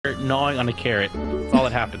gnawing on a carrot. That's all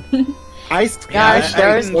that happened. Gosh,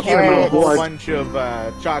 there's a carrots. whole bunch of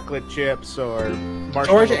chocolate chips or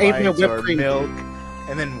marshmallow George ate my bites whipped or cream. milk,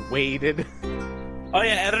 and then waited. Oh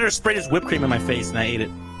yeah, editor sprayed his whipped cream in my face and I ate it.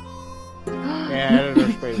 Yeah,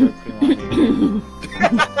 editor sprayed whipped cream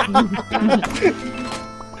on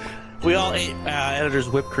me. We all ate editor's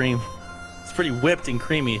whipped cream. It's pretty whipped and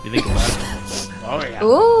creamy if you think about it. Oh yeah.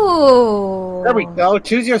 Ooh. There we go.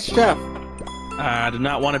 Choose your chef. I do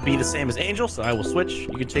not want to be the same as Angel, so I will switch. You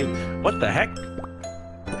can take. What the heck?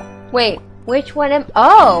 Wait, which one am?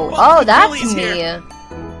 Oh, that's Billy's me. here.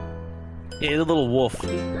 Yeah, the little wolf.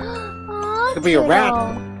 Aw, Could be a rat.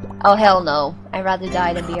 kiddo. Oh hell no! I'd rather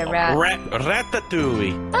die than be a rat.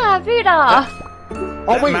 Ratatouille. Ah, Vida.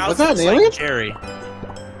 Oh wait, mouse was that looks an like alien? Jerry.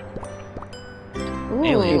 Ooh,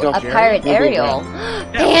 Alien. a pirate Maybe a Ariel.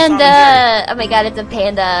 Yeah, Panda. Oh my god, it's a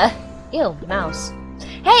panda. Ew, mouse.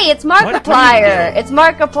 Hey, it's What are Markiplier. you It's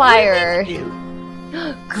Markiplier.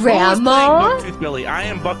 Grandma. Bucktooth Billy. I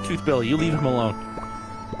am Bucktooth Billy. You leave him alone.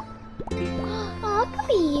 Oh,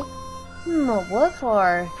 puppy. What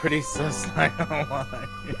for? Pretty sus. I don't lie.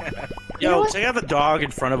 Yeah. Yo, check out the dog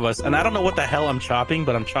in front of us, and I don't know what the hell I'm chopping,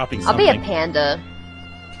 but I'm chopping I'll something. be a panda.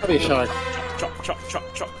 Probably a shark. Chop, chop, chop,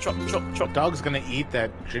 chop, chop, chop, chop. Dog's gonna eat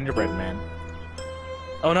that gingerbread man.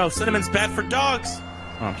 Oh no, cinnamon's bad for dogs.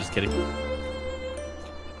 Oh, I'm just kidding.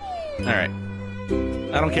 All right.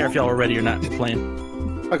 I don't care if y'all are ready or not. Just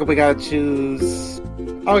playing. Okay, we gotta choose.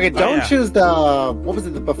 Oh, okay, don't yeah. choose the. What was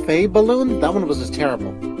it? The buffet balloon? That one was just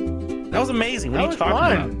terrible. That was amazing. What That are you was talking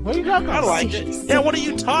fun. about? What are you talking I about? liked it. Yeah, what are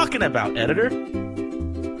you talking about, editor?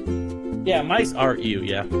 Yeah, mice are you.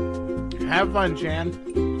 Yeah, Have fun, Chan.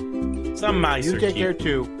 some mice You are take care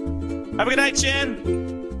cute. too. Have a good night, Chan.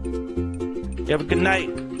 You have a good night.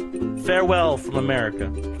 Farewell from America.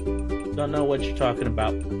 Don't know what you're talking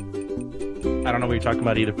about. I don't know what you're talking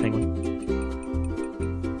about either, Penguin.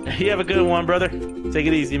 You have a good one, brother. Take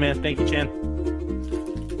it easy, man. Thank you, Chan.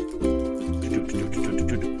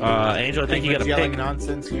 Angel, I think you got to yelling pick.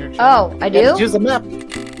 nonsense here, Chan. Oh, I You have to do? choose the map.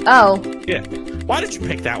 Oh. Yeah. Why did you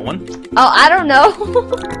pick that one? Oh, I don't know.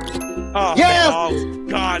 Oh, Yes! oh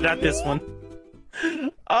God, not this one.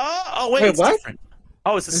 Oh, wait, Wait, it's what? different.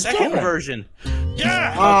 Oh, it's the It's second different. version.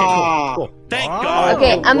 Yeah. Ah. Okay, cool. Thank Ah. God.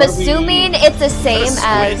 Okay, I'm what do we- assuming it's the same squid?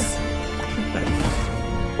 as.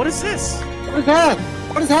 What is this? What is that?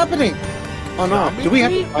 What is happening? Oh no! Zombie Do we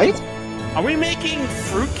have to meat? fight? Are we making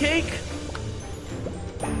fruitcake?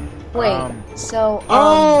 Wait, so.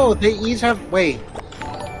 Oh, they each have. Wait.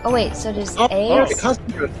 Oh, wait, so there's Oh, eggs? the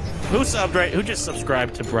customer. Who subbed right? Who just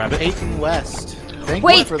subscribed to Rabbit? Peyton West. Thank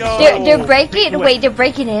Wait, you for the go. they're breaking. Wait. Wait, they're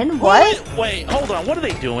breaking in? What? Wait, hold on. What are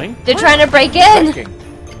they doing? They're trying to break in.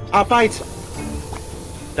 Fight.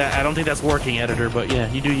 That I don't think that's working, editor. But yeah,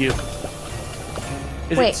 you do you.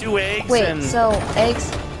 Is Wait, it 2 eggs? Wait, and... so eggs.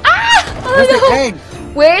 Ah! Where's the Oh no! egg?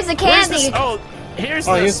 Where's the Where's candy? this? Oh, here's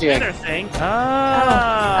Oh, the here's the egg. spinner thing. Oh.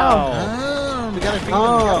 Oh, we gotta feed him. We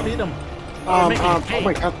gotta feed him. making Oh cake.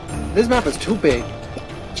 my god, this map is too big.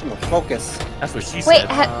 I'm gonna focus. That's what she Wait, said.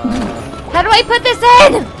 how do I put this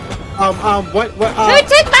in? What? Who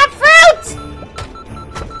took my fruit?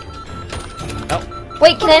 Oh.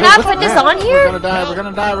 Wait, can I not put this on We're here? gonna die. We're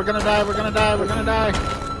gonna die. We're gonna die. We're gonna die. We're gonna die.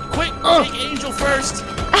 Quick, take Angel first.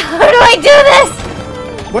 How do I do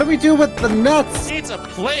this? What do we do with the nuts? It's a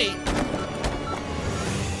plate.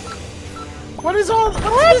 What is all?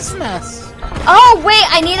 What's this mess? Oh, wait,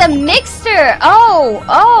 I need a mixer.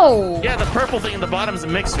 Oh. Yeah, the purple thing in the bottom's a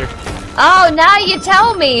mixer. Oh, now you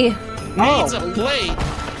tell me. It's a plate.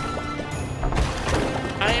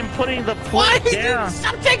 I am putting the plate down.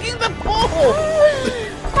 Stop taking the bowl.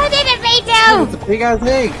 How did it be It's do? a big ass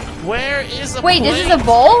egg. Where is the Wait, plate? this is a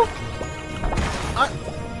bowl?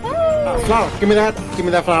 Flour. Give me that. Give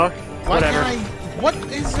me that flour. Whatever. What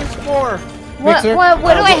is this for? What Mixer? do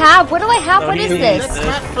I have? What do I have? So What he is needs this? That's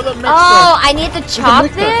not for the mixer. Oh, I need to chop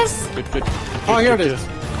mixer. this? Good, good. Oh, here it is.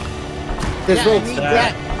 There's Yeah, I ropes. need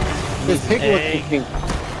that. There's paperwork egg. cooking.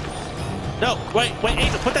 No, wait,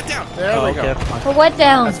 Angel, put that down. There we okay, go. That's fine. Put what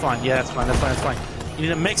down? That's fine. Yeah, that's fine. That's fine. That's fine. You need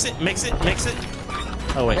to mix it, mix it, mix it.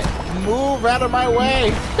 Oh wait, Move out of my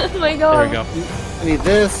way. Oh my there god. we go. I need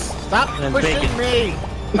this. Stop And pushing bacon. me.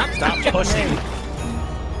 Stop pushing.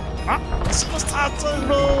 Stop to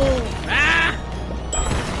move. Ah!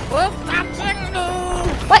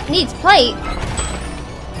 What needs plate?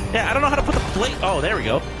 Yeah, I don't know how to put the plate. Oh, there we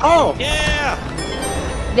go. Oh! Yeah.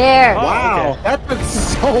 There. Oh, Wow! okay. That took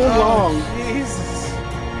so long. Jesus.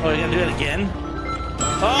 Oh, you gonna do that again?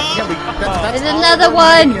 Oh! Yeah, that's There's all another we're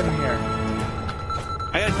one. making here.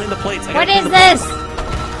 I gotta clean the plates. I What gotta is clean the plates.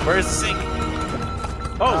 this? Where's the sink?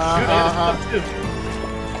 Oh, shoot, I got this stuff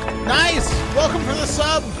too. Nice! Welcome for the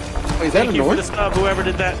sub! Wait, is that Thank you for annoying? the sub, whoever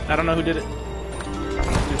did that. I don't know who did it.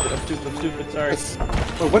 I'm stupid, sorry.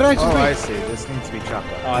 Wait, what did I just Oh, I make? see. This needs to be chopped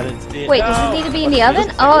Oh, up. I didn't see it. Wait, No. does it need to be in the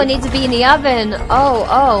oven? Oh, it needs to be in the oven.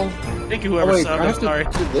 Oh. Thank you, Oh, whoever wait, subbed. I I'm have sorry.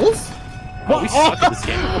 to do this? Oh, we suck at this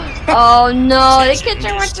game. Oh no, the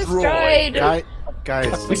kitchen was destroyed.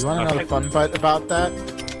 Guys, you want to know the fun part about that?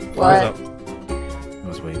 What? It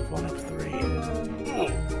was wave 1 of 3.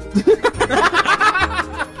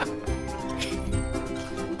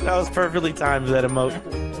 That was perfectly timed, that emote.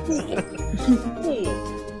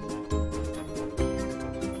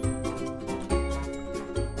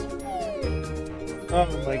 Oh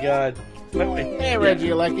my god. Wait. Hey, Reggie,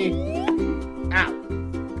 you lucky. Ow.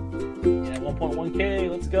 Yeah, 1.1k,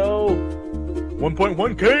 let's go.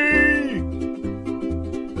 1.1k!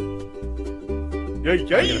 Yay,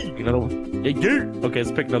 Pick another one. Yeah. Okay,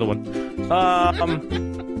 let's pick another one.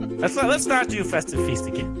 Let's not do Festive Feast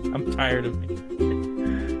again. I'm tired of it.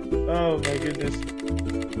 Oh my goodness.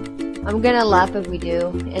 I'm gonna laugh if we do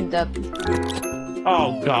end up.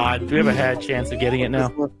 Oh god, do we have a had chance of getting it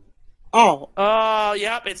now? Oh, Oh,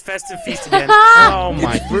 yep, it's Festive Feast again. Oh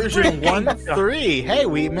my. Version 1.3. Hey,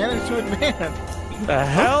 we managed to advance. The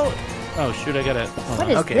hell? Oh shoot, I gotta. What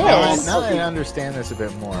is Okay, this? now I understand this a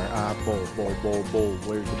bit more. Bowl.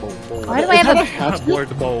 Where's the bowl? Why do I have a? hat? Where'd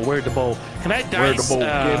the bowl? Where'd the bowl? Can I Where's dice? the bowl?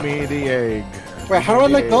 Give me the egg. Wait, how do I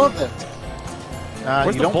let go of it? Where's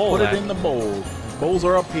You the don't bowl put at? it in the bowl. Bowls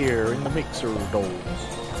are up here in the mixer bowls.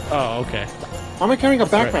 Oh, okay. Why am I carrying a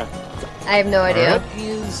That's backpack? I have no idea. What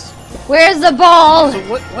is? Where's the ball? So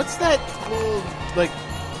what's that little like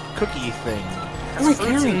cookie thing? What am I Fruits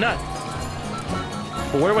and carrying? nuts.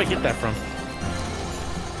 But where do I get that from?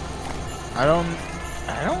 I don't.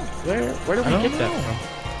 Where do I we don't get that know. from?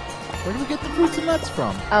 Where do we get the fruits and nuts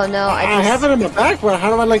from? Oh no, I I have just. it in my backpack. How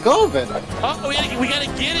do I let go of it? Oh, we gotta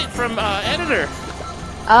get it from editor.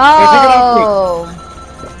 Oh.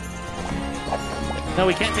 No,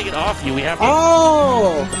 we can't take it off you. We have to.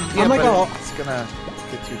 Oh! Yeah, I'm like, but oh, it's gonna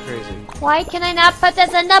get too crazy. Why can I not put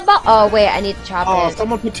this in the bowl? Oh wait, I need to chop oh, it.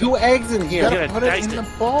 someone put 2 eggs in You here. Yeah. gotta gotta put it dice in it. the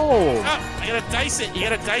bowl. Oh, I gotta dice it. You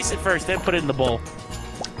gotta dice it first, then put it in the bowl.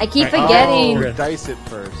 I keep Right. forgetting. Oh, dice it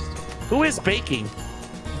first. Who is baking?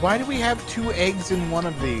 Why do we have 2 eggs in one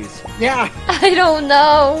of these? Yeah. I don't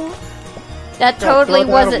know. That Yeah, totally throw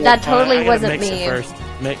that wasn't. away. That totally I gotta wasn't mix me. it first.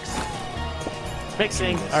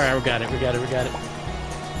 Mixing. All right, we got it.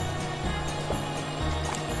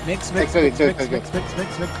 Mix. Mix. I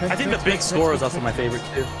I think the big score is also my favorite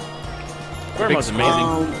too. Score big was score.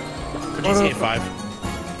 amazing for GTA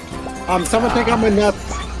 5. Someone take out my nuts.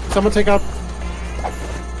 Someone take out.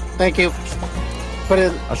 Thank you. Put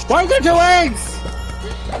in. Why are there 2 eggs?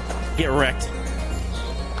 Get wrecked.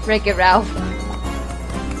 Wreck it, Ralph.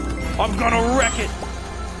 I'm gonna wreck it.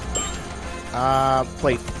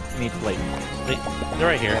 Plate. Need plate. They're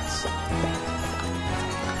right here.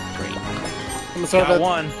 Great. I'm gonna serve Got it.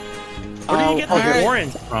 one. Where did you get okay. the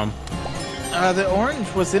orange from? The orange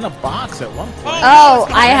was in a box at one point. Oh,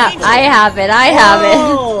 I have it. I have it.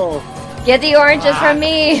 Oh! Get the oranges from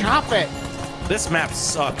me. Chop it. This map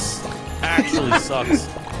sucks. Actually sucks.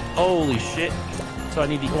 Holy shit. So I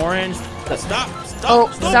need the orange. Stop. Oh,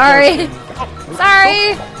 sorry.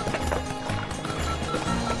 Sorry.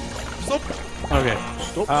 Stop. Okay.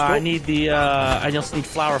 I need the. I just need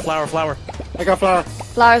flour. I got flour.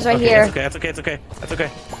 Flowers right Okay, here. That's okay.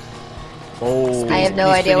 Oh. I have no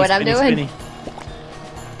idea what I'm doing.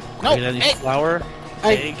 No. Okay, I need Hey, flour,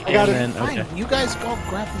 Hey, egg, I got and it. then okay. fine. You guys go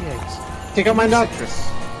grab the eggs. Take out my nuts.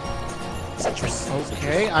 Citrus.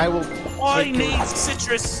 Okay, I will. I take need yours.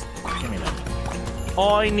 citrus. Give me that.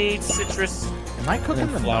 I need citrus. Am I cooking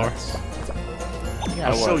And the flour. nuts? Yeah,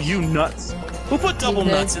 I'll I show was. you nuts. Who put double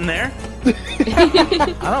did. nuts in there?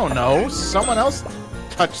 I don't know. Someone else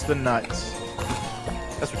touched the nuts.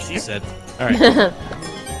 That's what she said. All right.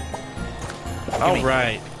 All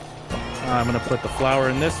right. I'm gonna put the flour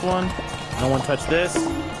in this one. No one touch this.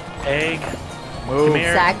 Egg. Move. Come here.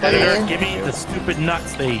 Exactly. Editor, give me the stupid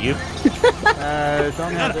nuts they you.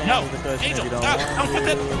 Don't have the No, eggs because Angel, you don't don't put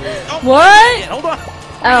that. want Don't What? Yeah, hold on.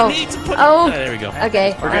 Oh. We need to put. Oh. There we go.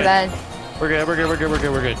 Okay, We're my good. bad. We're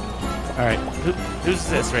good. All right. Who's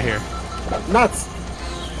this right here? Nuts.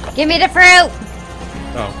 Give me the fruit.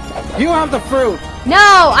 Oh. You have the fruit.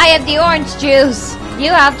 No, I have the orange juice.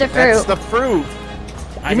 You have the That's fruit. the fruit.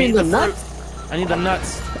 I You mean need the fruit. nuts? I need the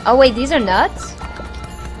nuts. Oh wait, these are nuts?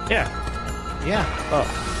 Yeah. Yeah. Oh.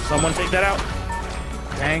 Someone take that out.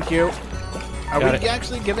 Thank you. Are Got we it.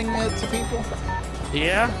 actually giving it to people?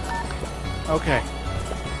 Yeah. Okay.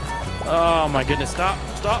 Oh my goodness. Stop.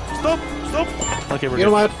 Okay, we're You good.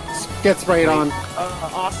 know what? Get sprayed on.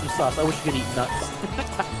 Awesome sauce. I wish you could eat nuts.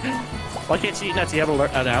 Why can't you eat nuts? You have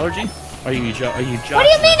an allergy? Are you What do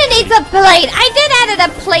you mean it needs a plate? I did add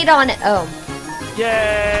a plate on it. Oh.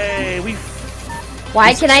 Yay!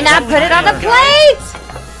 Why can I not put it on the plate?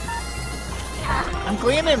 I'm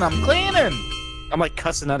cleaning. I'm cleaning. I'm like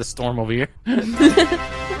cussing out a storm over here.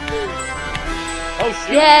 Oh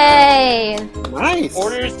shit! Yay! Nice.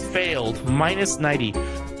 Orders failed. -90.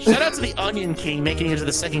 Shout out to the Onion King making it to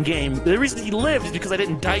the second game. The reason he lived is because I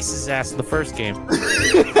didn't dice his ass in the first game.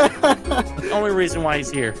 The only reason why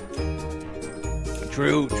he's here.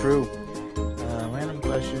 True. Random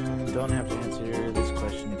question. Don't have to answer this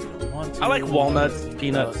question if you don't want to. I like walnuts,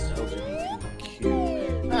 peanuts.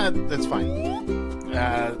 LGBTQ. That's fine.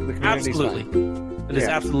 The community's Absolutely. fine. It is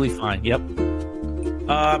absolutely fine. Yep.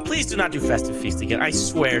 Please do not do Festive Feast again. I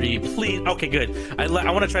swear to you. Please. Okay, good. I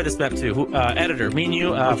want to try this map too. Editor, me and you,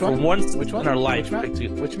 for once in our life.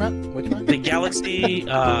 Which map? The Galaxy,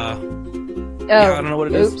 Oh, yeah, I don't know what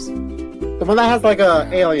it is. oops. The one that has like a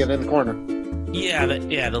alien in the corner. Yeah, the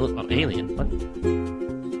alien. What?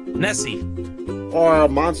 Nessie. Or a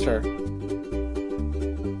monster.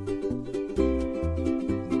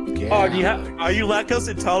 Yeah. Oh, are you lactose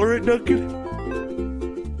intolerant, Duncan?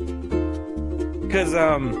 Because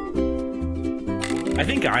I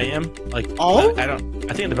think I am. Like, Oh? I think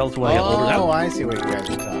I developed when I got older. Oh, I see what you guys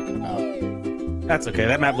are talking about. That's okay.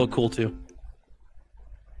 That map looked cool too.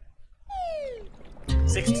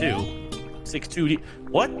 6'2". 6'2".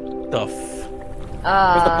 What the f?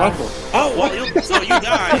 Where's the platform? Oh, well, so you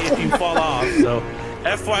die if you fall off. So,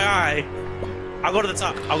 FYI, I'll go to the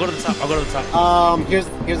top. I'll go to the top. Here's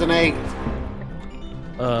an egg.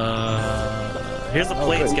 Here's the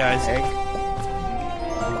plates, good. guys. Egg.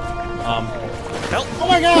 Help! Oh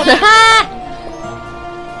my god!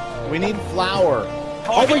 We need flour.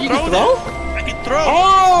 Oh, but you can throw? I can throw!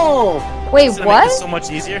 Oh! Wait, Doesn't that make this what? so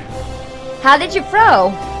much easier? How did you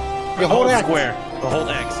throw? The whole X. square. The whole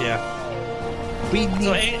X, yeah. We need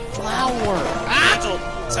So, flour. Angel,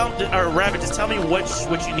 or Rabbit, just tell me what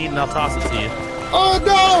you need and I'll toss it to you. Oh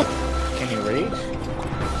no! Can you reach?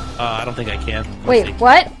 I don't think I can. Let's Wait, see.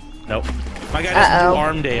 what? Nope. My guy doesn't Uh-oh. do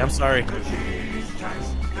arm day, I'm sorry.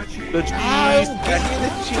 The cheese I'll give you the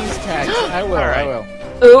cheese tags. I will. Alright. I will.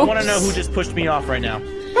 I Oops. want to know who just pushed me off right now.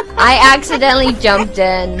 I accidentally jumped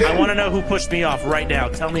in. I want to know who pushed me off right now.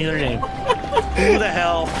 Tell me their name. Who the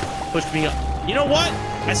hell pushed me off? You know what?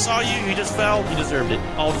 I saw you. You just fell. You deserved it.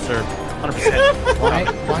 All deserved. 100%. Why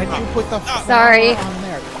did you put the flour Sorry. on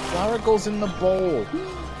there? Flour goes in the bowl.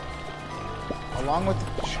 Along with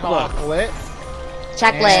the chocolate.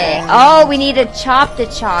 Chocolate. And- Oh, we need to chop the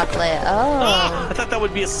chocolate. Oh. I thought that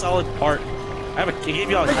would be a solid part. I gave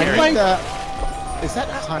you all a I carrot. need is that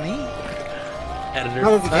honey? Editor.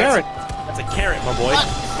 No, it's a carrot. That's a carrot, my boy.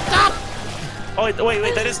 Stop! Oh,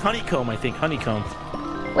 wait. That is honeycomb, I think. Honeycomb.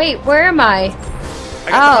 Wait, where am I? I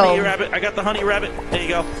got the Oh. honey rabbit. I got the honey rabbit. There you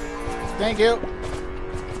go. Thank you.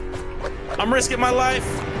 I'm risking my life.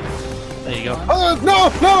 There you go. Oh no!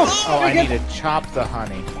 No! Oh, I need to chop the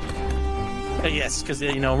honey. Yes, because,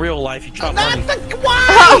 real life, you chop Not honey. the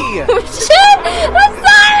why? Oh, shit! I'm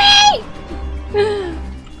sorry!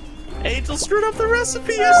 Angel screwed up the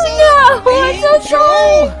recipe. No, I'm so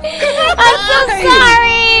sorry! I'm so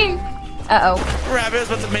sorry! Uh-oh. Rabbit is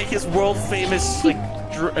about to make his world famous,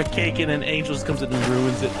 a cake, and then Angel just comes in and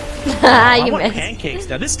ruins it. I You want missed. pancakes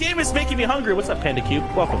now. This game is making me hungry. What's up, Panda Cube?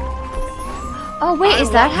 Welcome. Oh, wait, is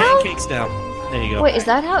that how? Pancakes now. There you go. Wait, is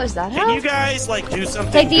that how? Is that Can how? you guys do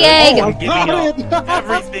something? Take the good? egg. I'm giving y'all Oh,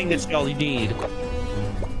 everything that y'all need.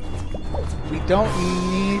 We don't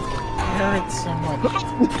need carrots so much.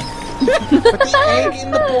 Put the egg in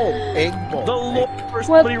the bowl. Egg bowl. The Lord, What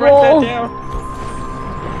somebody write bowl? that down.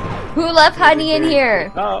 Who left honey in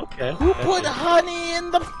here? Oh, okay. Who put honey in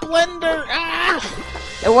the blender? Ah!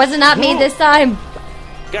 It was not me this time.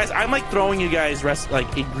 Guys, I'm throwing you guys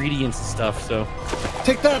ingredients and stuff. So.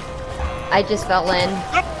 Take that! I just fell in.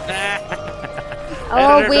 Oh,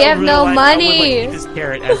 Oh, we have no money. Eat this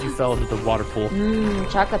carrot as you fell into the water pool. Mmm,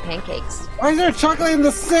 chocolate pancakes. Why is there chocolate in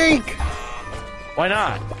the sink? Why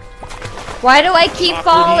not? Why do I keep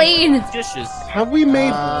falling? Chocolatey dishes. Have we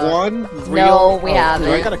made one real? No, we Do I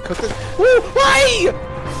haven't. gotta cook this? Why?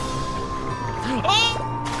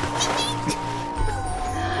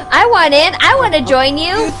 I want in. I want to join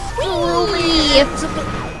you. Whee!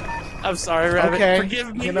 I'm sorry, Rabbit. Okay,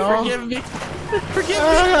 Forgive me. you know. Forgive me. Forgive me.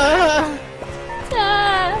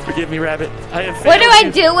 Ah. Forgive me, Rabbit. I have failed What do I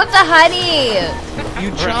you. do with the honey?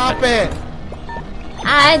 You chop it.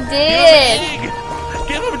 I Give did. him egg.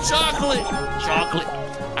 Give him chocolate. Chocolate.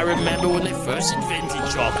 I remember when they first invented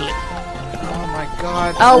chocolate. Oh my my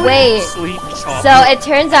god. Oh wait. Sweet chocolate. So it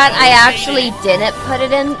turns out I actually didn't put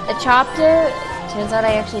it in. Chopped it. Turns out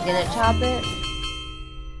I actually didn't chop it.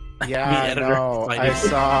 Yeah, The I editor know. I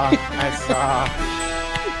saw.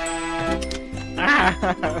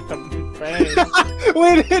 Thanks.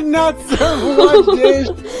 We did not serve one dish.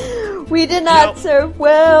 We did not serve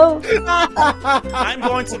well. I'm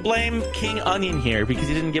going to blame King Onion here because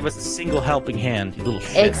he didn't give us a single helping hand, you little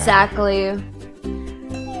shit. Exactly.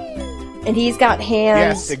 And he's got hands.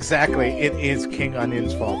 Yes, exactly. It is King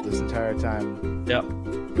Onion's fault this entire time. Yep.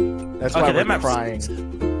 That's why that we're crying.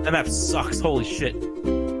 That map sucks. Holy shit.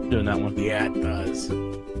 Doing that one. Yeah, it does.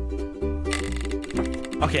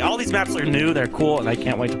 Okay, all these maps are new, they're cool, and I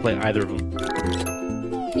can't wait to play either of them.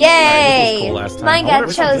 Yay! Alright, this was cool last time. Mine I wonder got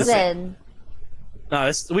which one's this? chosen.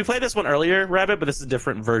 No, we played this one earlier, Rabbit, but this is a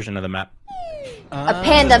different version of the map. A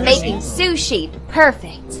panda making sushi.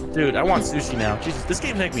 Perfect. Dude, I want sushi now. Jesus, this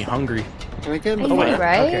game's making me hungry. Can I get in I the know, fire?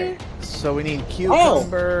 right? Okay. So we need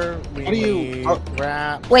cucumber. We What do you- need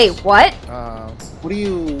wrap. Wait, what? What do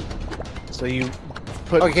you... So you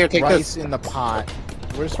put Okay, here, take rice this. in the pot.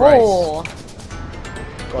 Where's Oh.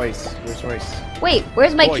 rice? Where's rice? Wait,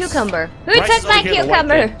 where's my Boys. cucumber? Who Rice took is my over here, the white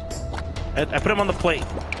cucumber? I put him on the plate.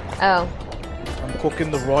 Oh. I'm cooking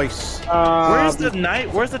the rice. Where's the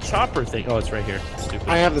knife? Where's the chopper thing? Oh, it's right here. Stupid.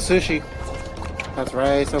 I have the sushi. That's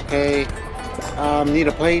rice, okay. Need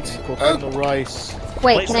a plate. Cooking the rice.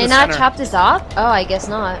 Wait, Place can in I the not center. chop this off? Oh, I guess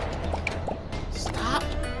not. Stop.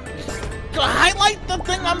 Highlight the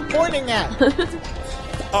thing I'm pointing at.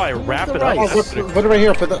 Oh, I wrap the it up. rice. Oh, That's put, pretty cool. put it right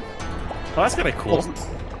here. Put the... Oh, that's kind of cool.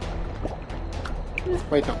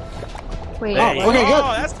 Wait, no. Wait. There you okay, go. good.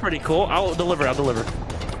 Oh, that's pretty cool. I'll deliver.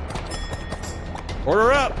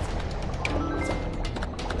 Order up.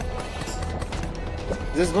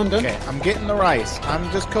 Is this one done? Okay, I'm getting the rice. I'm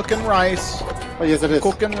just cooking rice. Oh, yes, it is.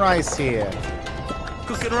 Cooking rice here.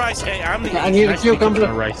 Cooking rice. Hey, I'm the I need a I should be cooking cucumber.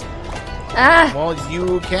 the rice. Ah! Well,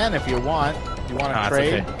 you can if you want. You want to Nah, it's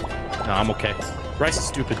trade? okay. No, I'm okay. Rice is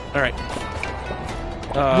stupid. All right.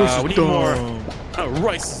 Rice is we need dumb. more. Oh,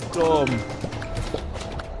 rice is dumb.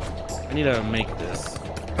 I need to make this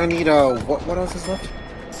I need what else is left?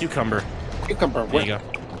 cucumber. Cucumber. There you go.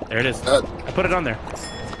 There it is. Uh, I put it on there.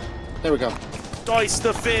 There we go. Dice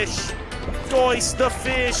the fish. Dice the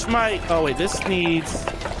fish, mate. Oh wait, this needs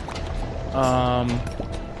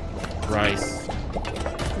rice.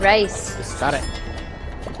 Rice. Got it.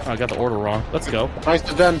 Oh, I got the order wrong. Let's go. Rice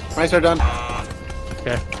are done. Rice are done.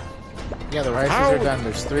 Okay. Yeah, the rices How- are done.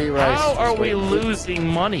 There's 3 rices. How are we Wait. losing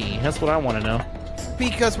money? That's what I want to know.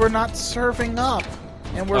 Because we're not serving up.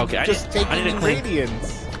 And we're Okay, just I taking need to clean-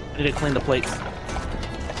 ingredients. I need to clean the plates.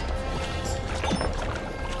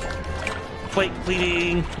 Plate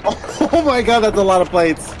cleaning. Oh my god, that's a lot of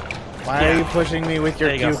plates. Why Yeah. are you pushing me with your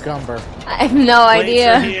There you go. cucumber? I have no Plates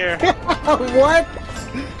are idea. here. What?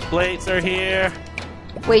 Plates are here.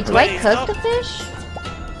 Wait, do I Please, cook no. the fish?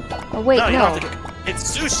 Oh wait, No, you no. don't have to.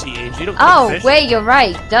 It's sushi, Age. You don't Oh, cook fish. wait, you're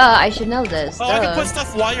right. Duh, I should know this. Oh, I can Duh. put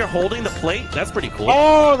stuff while you're holding the plate. That's pretty cool.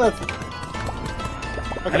 Oh, that's...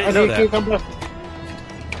 Okay, didn't I know need that. cucumber.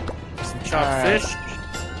 Some chopped Alright. fish.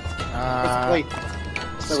 Wait.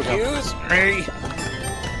 There we go. Excuse me.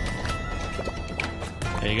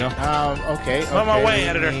 There you go. Okay. On my okay, way, we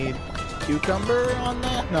editor. Need cucumber on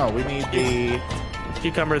that? No, we need the.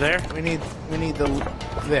 Cucumber there. We need the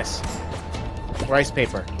this rice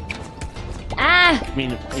paper Ah!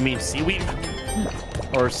 You mean seaweed?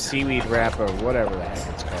 or seaweed wrap or whatever the heck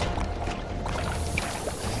it's called.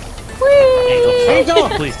 Angel,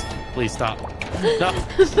 please stop. No,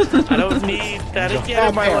 I don't need that again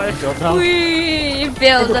in my life. Whee!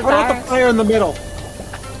 Build Put the out the fire. fire in the middle.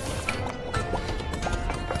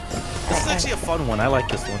 This is actually a fun one. I like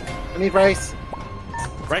this one. I need rice.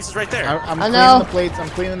 Rice is right there. I'm Oh, cleaning no. the plates. I'm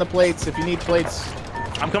cleaning the plates. If you need plates,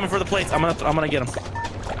 I'm coming for the plates. I'm gonna get them.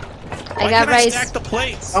 I got I rice. stack the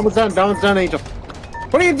plates? That one's done. That one's done, Angel.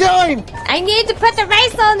 What are you doing? I need to put the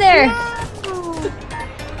rice on there.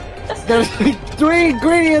 There's 3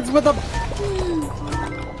 ingredients with a...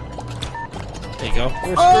 There you go.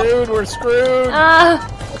 we're screwed. We're screwed.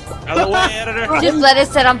 Ah! Out of the way, editor. Just let it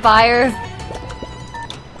set on fire.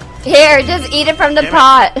 Here, just eat it from the Damn it.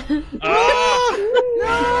 pot.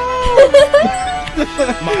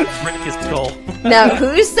 Mod brick his skull. Now,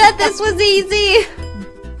 who said this was easy?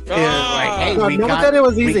 Hey, No, we no one got- said it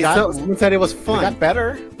was we easy. got- Someone said it was We fun. got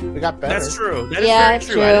better. We got better. That's true. That is Yeah, very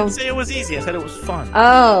true. I true. didn't say it was easy. I said it was fun.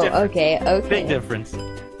 Oh, Different. okay, okay. Big difference.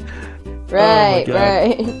 Right, God.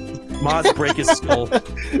 right. Mods break his skull. Does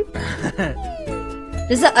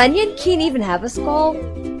the Onion King even have a skull?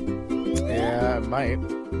 Yeah, it might.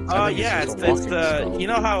 Yeah, it's the. You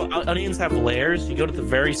know how onions have layers? You go to the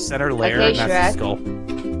very center layer, Okay, and that's the Shrek.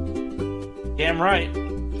 skull. Damn right.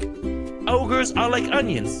 Ogres are like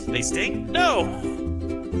onions. They stink? No.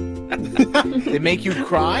 They make you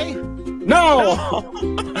cry? No!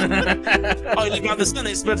 Oh, you live out the sun,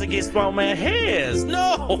 it's better to get small man hairs.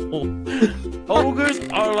 No! Ogres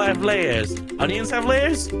are like layers. Onions have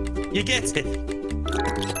layers? You get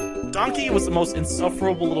it. Donkey was the most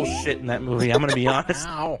insufferable little shit in that movie, I'm gonna be honest.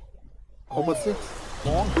 Ow. Oh, what's this?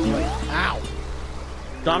 Long play. Ow.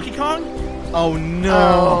 Donkey Kong? Oh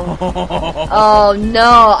no. Oh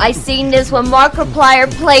no, I seen this when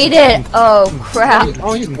Markiplier played it. Oh crap.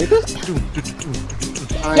 Oh, you made this?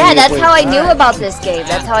 Yeah, that's how I knew about this game.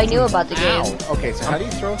 That's how I knew about the game. Ow. Okay, so how do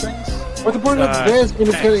you throw things? What's the point of this? When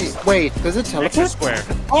it's X. gonna... Wait, does it X teleport? is square.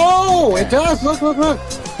 Oh, it does! Look, look, look!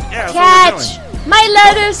 Yeah, that's what we're Catch doing. my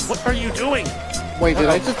lettuce. What are you doing? Wait, did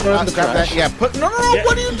I just throw it in the Grab trash? that. Yeah, put. No, Yeah.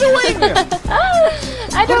 what are you doing?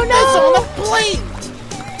 I don't Put this on know. the plate.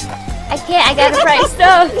 I can't. I gotta fry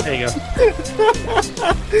stuff. There you go.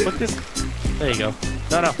 Put this. There you go.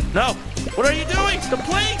 No, no, no! What are you doing? The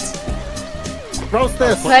plate! Roast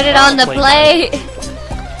this! Put it on the plate.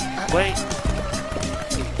 Wait,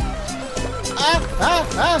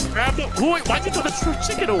 grab the. Why'd you throw the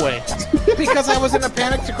chicken away? Because I was in a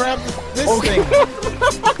panic to grab this thing.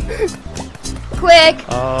 Quick.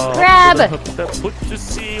 Grab. Put to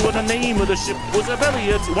sea when the name of the ship was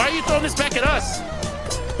Abelliot. Why are you throwing this back at us?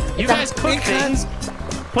 You guys cook things.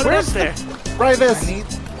 Put it up there. Fry this! I need.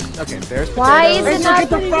 Okay, there's potatoes. Why is Hey, it look not at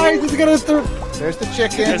the fries! It's gonna throw... There's the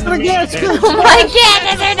chicken. There's the meat. Yes, There's good. the- I can't.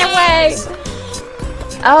 It's in the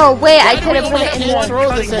way. Oh wait, I could have put it in Can't the.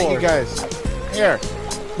 throw this cutting at you board. guys. Here,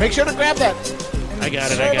 make sure to grab that. I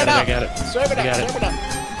got it. Serve I got it. I up. got it. Serve it I up. got it. Serve it up.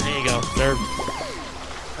 There you go. Serve.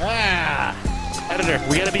 Ah. Editor,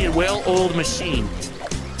 we gotta be a well-oiled machine.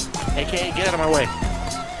 AKA, get out of my way.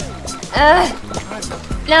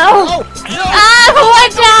 No. Oh no! Ah!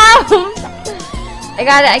 Watch out! I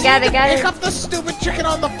got it. I got it. I got Pick it. up the stupid chicken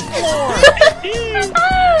on the floor.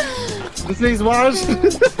 This thing's washed.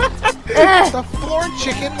 The floor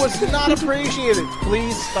chicken was not appreciated.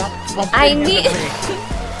 Please stop bumping I into need- me.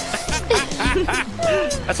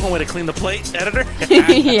 That's one way to clean the plate, editor.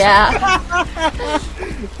 Yeah.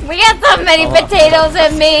 We got so many potatoes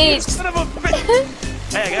and meat. Son of a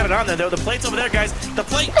bitch. Hey, I got it on there though. The plate's over there, guys. The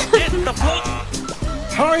plate. Get the plate.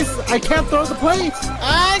 Horace, I can't throw the plate!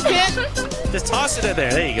 I can't. Just toss it in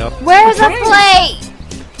there. There you go. Where's the plate?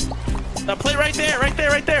 The plate right there. Right there.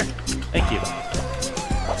 Right there. Thank you.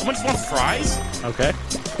 Someone just wants fries? Okay.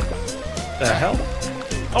 The hell?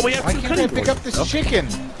 Oh, we have Why two can't I cutting pick boards. up this Oh, chicken?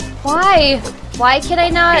 Why? Why can I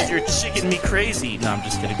not? because you're chicken me crazy. No, I'm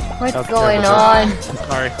just kidding. What's That was going terrible. on? I'm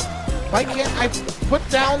sorry. Why can't I put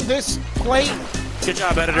down this plate? Good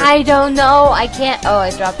job, editor. I don't know. I can't. Oh,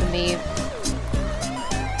 I dropped the meat.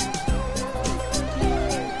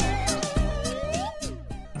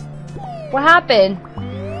 What happened?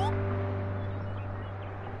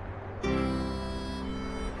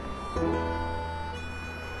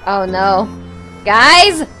 Oh no.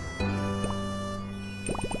 Guys!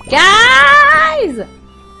 Guys!